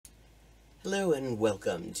Hello and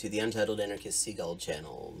welcome to the Untitled Anarchist Seagull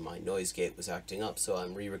channel. My noise gate was acting up, so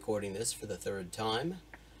I'm re-recording this for the third time.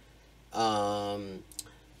 Um,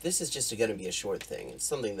 this is just going to be a short thing. It's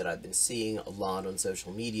something that I've been seeing a lot on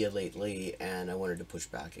social media lately, and I wanted to push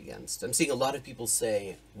back against. I'm seeing a lot of people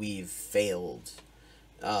say we've failed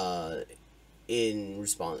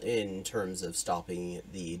in terms of stopping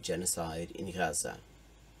the genocide in Gaza.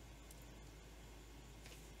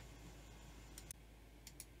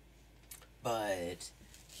 But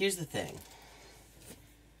here's the thing.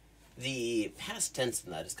 The past tense in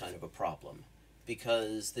that is kind of a problem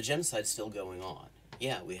because the genocide's still going on.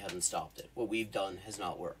 Yeah, we haven't stopped it. What we've done has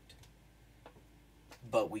not worked.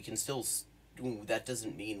 But we can still, that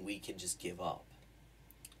doesn't mean we can just give up.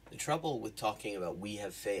 The trouble with talking about we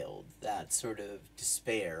have failed, that sort of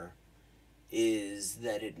despair, is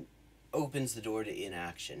that it opens the door to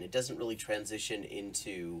inaction. It doesn't really transition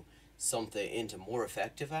into into more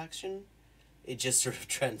effective action. It just sort of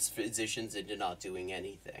transitions into not doing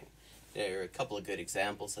anything. There are a couple of good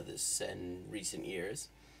examples of this in recent years.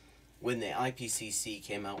 When the IPCC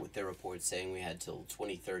came out with their report saying we had till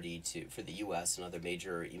 2030 for the US and other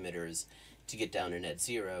major emitters to get down to net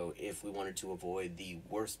zero if we wanted to avoid the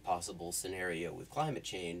worst possible scenario with climate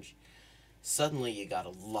change, suddenly you got a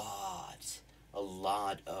lot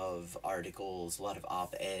of articles, a lot of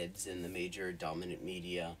op-eds in the major dominant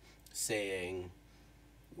media saying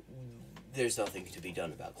there's nothing to be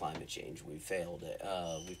done about climate change. We've failed it.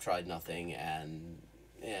 We've tried nothing, and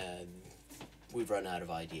we've run out of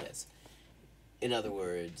ideas. In other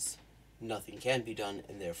words, nothing can be done,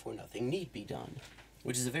 and therefore nothing need be done,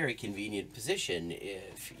 which is a very convenient position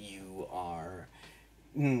if you are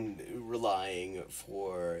relying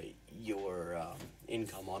for your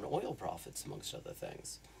income on oil profits, amongst other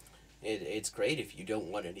things. It's great if you don't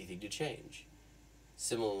want anything to change.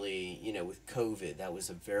 Similarly, with COVID,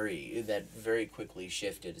 that very quickly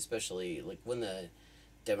shifted, especially like when the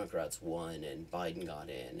Democrats won and Biden got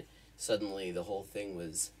in. Suddenly, the whole thing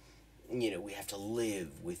was, we have to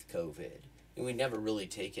live with COVID. And we'd never really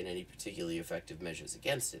taken any particularly effective measures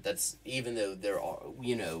against it. That's even though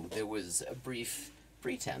there was a brief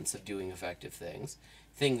pretense of doing effective things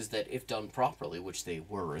that, if done properly, which they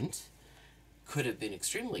weren't, could have been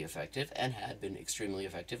extremely effective and had been extremely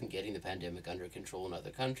effective in getting the pandemic under control in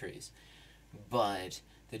other countries. But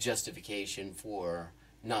the justification for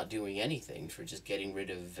not doing anything, for just getting rid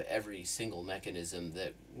of every single mechanism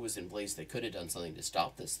that was in place that could have done something to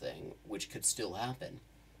stop this thing, which could still happen,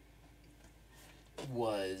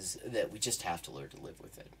 was that we just have to learn to live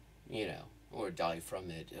with it, or die from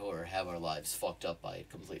it, or have our lives fucked up by it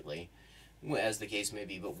completely, as the case may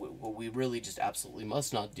be. But what we really just absolutely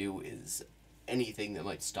must not do is anything that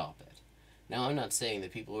might stop it. Now, I'm not saying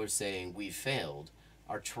that people who are saying we've failed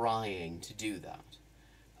are trying to do that.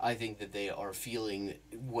 I think that they are feeling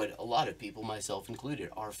what a lot of people, myself included,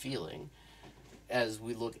 are feeling as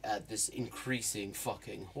we look at this increasing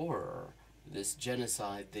fucking horror, this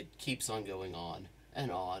genocide that keeps on going on and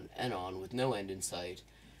on and on with no end in sight,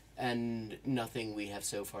 and nothing we have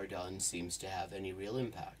so far done seems to have any real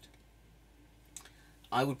impact.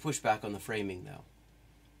 I would push back on the framing, though,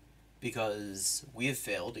 because we have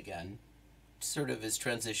failed again, sort of as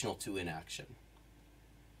transitional to inaction.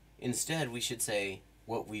 Instead, we should say,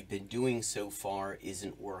 what we've been doing so far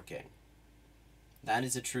isn't working. That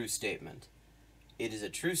is a true statement. It is a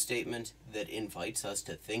true statement that invites us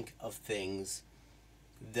to think of things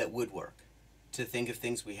that would work, to think of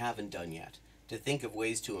things we haven't done yet, to think of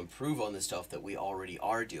ways to improve on the stuff that we already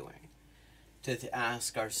are doing, to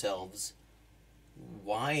ask ourselves,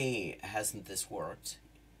 why hasn't this worked?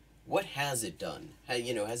 What has it done?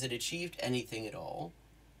 Has it achieved anything at all?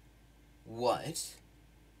 What?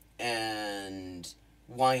 And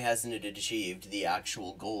why hasn't it achieved the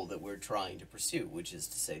actual goal that we're trying to pursue, which is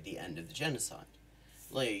to say the end of the genocide?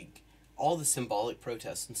 Like, all the symbolic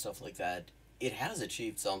protests and stuff like that, it has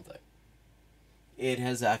achieved something. It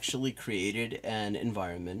has actually created an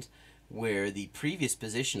environment where the previous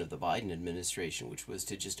position of the Biden administration, which was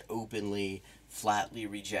to just openly, flatly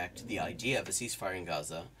reject the idea of a ceasefire in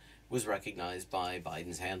Gaza, was recognized by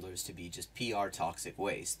Biden's handlers to be just PR toxic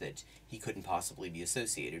waste that he couldn't possibly be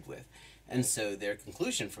associated with. And so their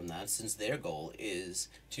conclusion from that, since their goal is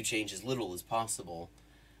to change as little as possible,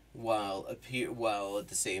 while at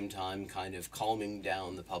the same time kind of calming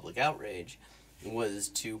down the public outrage, was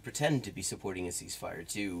to pretend to be supporting a ceasefire,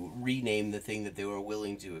 to rename the thing that they were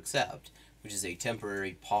willing to accept, which is a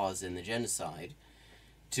temporary pause in the genocide,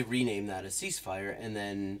 to rename that a ceasefire, and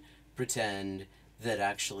then pretend that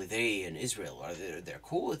actually they and Israel they're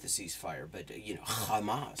cool with the ceasefire, but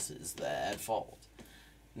Hamas is at fault.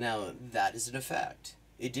 Now, that is an effect.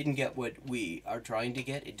 It didn't get what we are trying to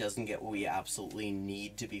get. It doesn't get what we absolutely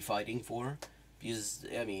need to be fighting for. Because,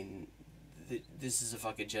 I mean, this is a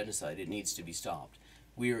fucking genocide. It needs to be stopped.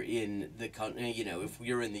 We're in the country, you know, if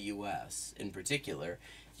you're in the U.S. in particular,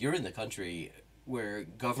 you're in the country where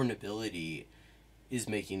governability is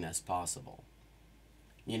making this possible.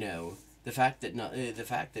 You know, the fact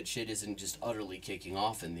that shit isn't just utterly kicking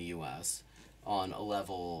off in the U.S. on a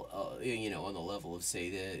level, you know, on the level of, say,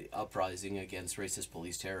 the uprising against racist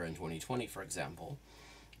police terror in 2020, for example,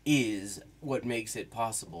 is what makes it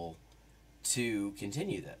possible to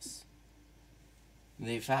continue this.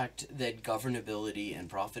 The fact that governability and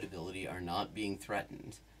profitability are not being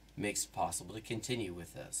threatened makes it possible to continue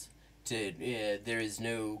with this. There is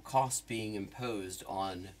no cost being imposed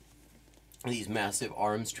on these massive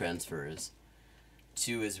arms transfers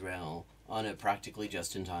to Israel on a practically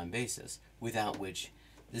just-in-time basis, without which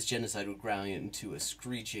this genocide would grind to a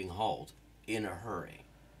screeching halt in a hurry.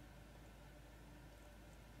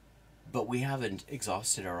 But we haven't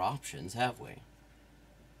exhausted our options, have we?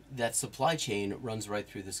 That supply chain runs right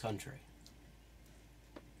through this country.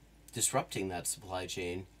 Disrupting that supply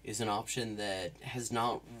chain is an option that has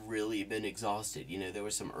not really been exhausted. You know, there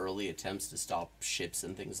were some early attempts to stop ships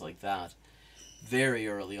and things like that very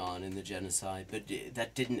early on in the genocide, but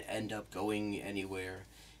that didn't end up going anywhere,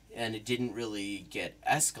 and it didn't really get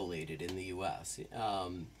escalated in the U.S.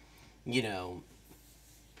 You know,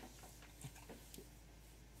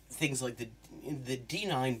 things like the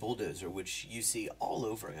D9 bulldozer, which you see all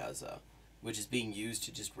over Gaza, which is being used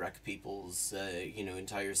to just wreck people's, you know,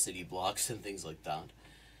 entire city blocks and things like that.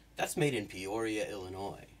 That's made in Peoria,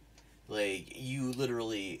 Illinois. Like, you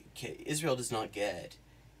literally, Israel does not get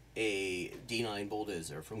a D9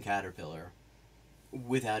 bulldozer from Caterpillar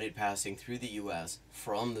without it passing through the U.S.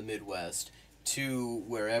 from the Midwest to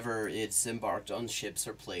wherever it's embarked on ships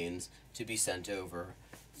or planes to be sent over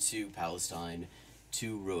to Palestine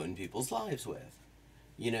to ruin people's lives with.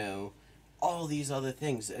 You know, all these other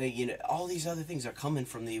things, all these other things are coming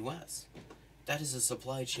from the U.S. That is a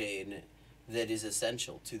supply chain that is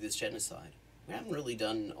essential to this genocide. We haven't really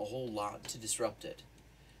done a whole lot to disrupt it.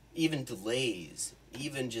 Even delays,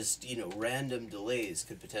 even just, you know, random delays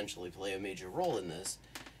could potentially play a major role in this,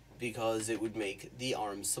 because it would make the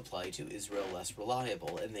arms supply to Israel less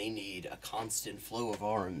reliable, and they need a constant flow of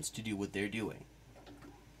arms to do what they're doing.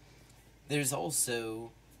 There's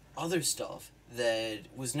also other stuff that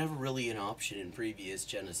was never really an option in previous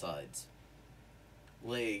genocides.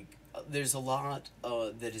 Like, there's a lot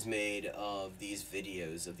that is made of these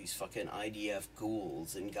videos of these fucking IDF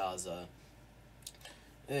ghouls in Gaza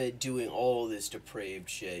doing all this depraved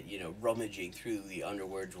shit, you know, rummaging through the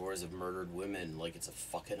underwear drawers of murdered women like it's a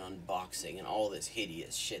fucking unboxing, and all this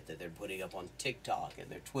hideous shit that they're putting up on TikTok and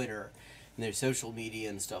their Twitter and their social media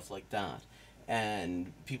and stuff like that.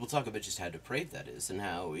 And people talk about just how depraved that is and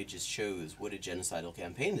how it just shows what a genocidal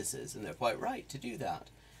campaign this is, and they're quite right to do that.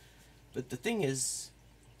 But the thing is,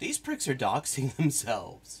 these pricks are doxing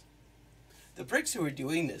themselves. The pricks who are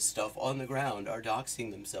doing this stuff on the ground are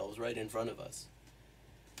doxing themselves right in front of us.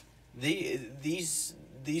 These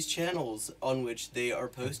channels on which they are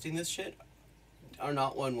posting this shit are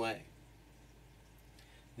not one way.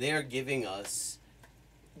 They are giving us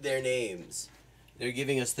their names. They're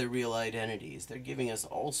giving us their real identities. They're giving us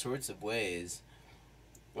all sorts of ways,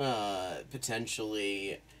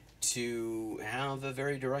 potentially, to have a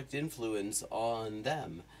very direct influence on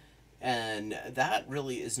them. And that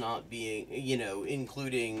really is not being, you know,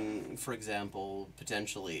 including, for example,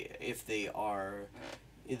 potentially, if they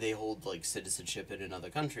hold, like, citizenship in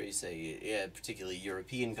another country, say, yeah, particularly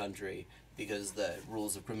European country, because the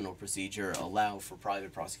rules of criminal procedure allow for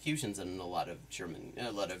private prosecutions in a lot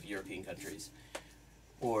of European countries,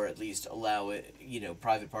 or at least allow it, you know,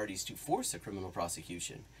 private parties to force a criminal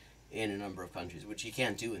prosecution in a number of countries, which you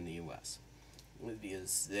can't do in the U.S.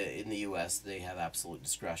 Because in the U.S. they have absolute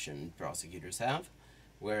discretion, prosecutors have,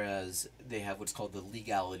 whereas they have what's called the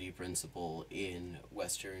legality principle in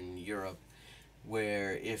Western Europe,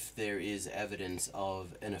 where if there is evidence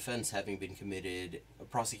of an offense having been committed, a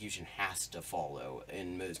prosecution has to follow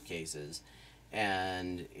in most cases.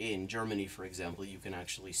 And in Germany, for example, you can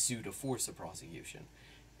actually sue to force a prosecution.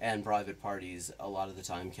 And private parties, a lot of the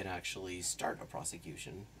time, can actually start a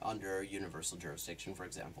prosecution under universal jurisdiction, for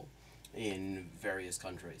example, in various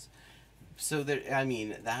countries. So, I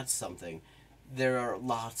mean, that's something. There are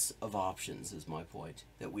lots of options, is my point,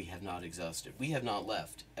 that we have not exhausted. We have not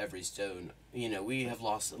left every stone, you know, we have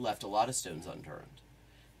left a lot of stones unturned,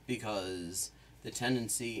 because the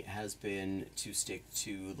tendency has been to stick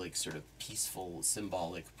to, like, sort of peaceful,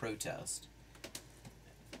 symbolic protest.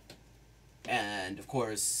 And, of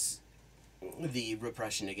course, the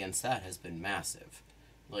repression against that has been massive.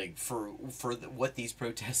 Like what these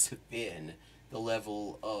protests have been, the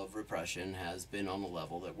level of repression has been on a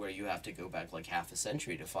level that where you have to go back like half a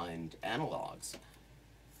century to find analogs.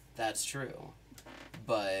 That's true,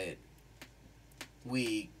 but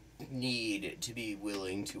we need to be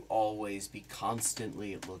willing to always be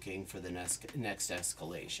constantly looking for the next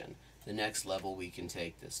escalation, the next level we can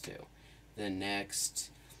take this to, the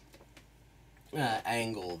next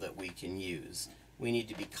angle that we can use. We need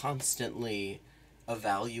to be constantly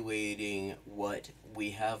evaluating what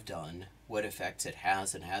we have done, what effects it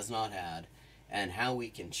has and has not had, and how we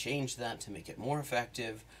can change that to make it more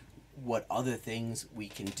effective, what other things we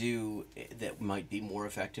can do that might be more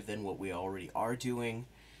effective than what we already are doing.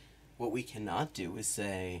 What we cannot do is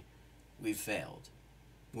say we've failed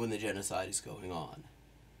when the genocide is going on,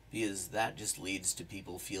 because that just leads to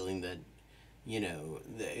people feeling that,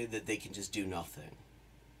 that they can just do nothing.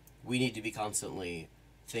 We need to be constantly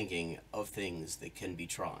thinking of things that can be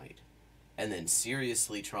tried, and then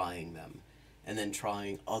seriously trying them, and then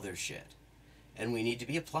trying other shit. And we need to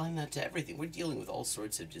be applying that to everything. We're dealing with all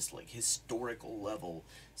sorts of just like historical level,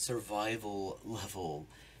 survival level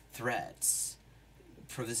threats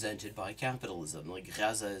presented by capitalism. Like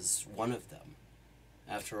Gaza is one of them.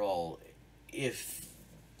 After all, if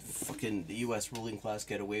fucking the U.S. ruling class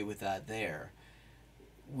get away with that there,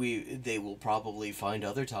 they will probably find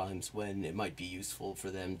other times when it might be useful for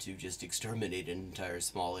them to just exterminate an entire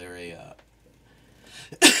small area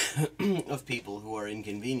of people who are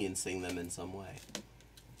inconveniencing them in some way.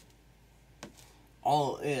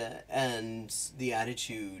 And the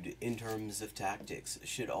attitude in terms of tactics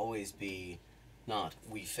should always be not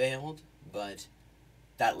we failed, but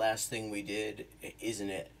that last thing we did isn't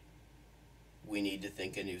it. We need to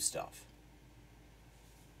think of new stuff.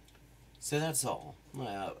 So that's all.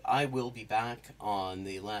 I will be back on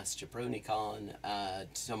the last JabroniCon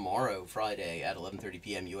tomorrow, Friday, at 11:30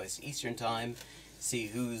 p.m. U.S. Eastern Time. See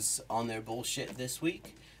who's on their bullshit this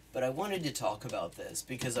week. But I wanted to talk about this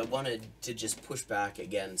because I wanted to just push back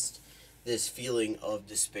against this feeling of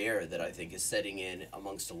despair that I think is setting in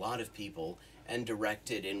amongst a lot of people and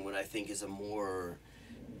directed in what I think is a more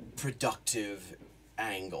productive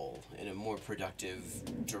angle, in a more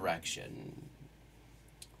productive direction.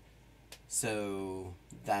 So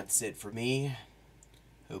that's it for me.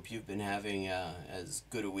 Hope you've been having as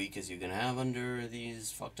good a week as you can have under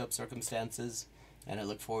these fucked up circumstances, and I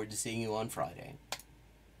look forward to seeing you on Friday.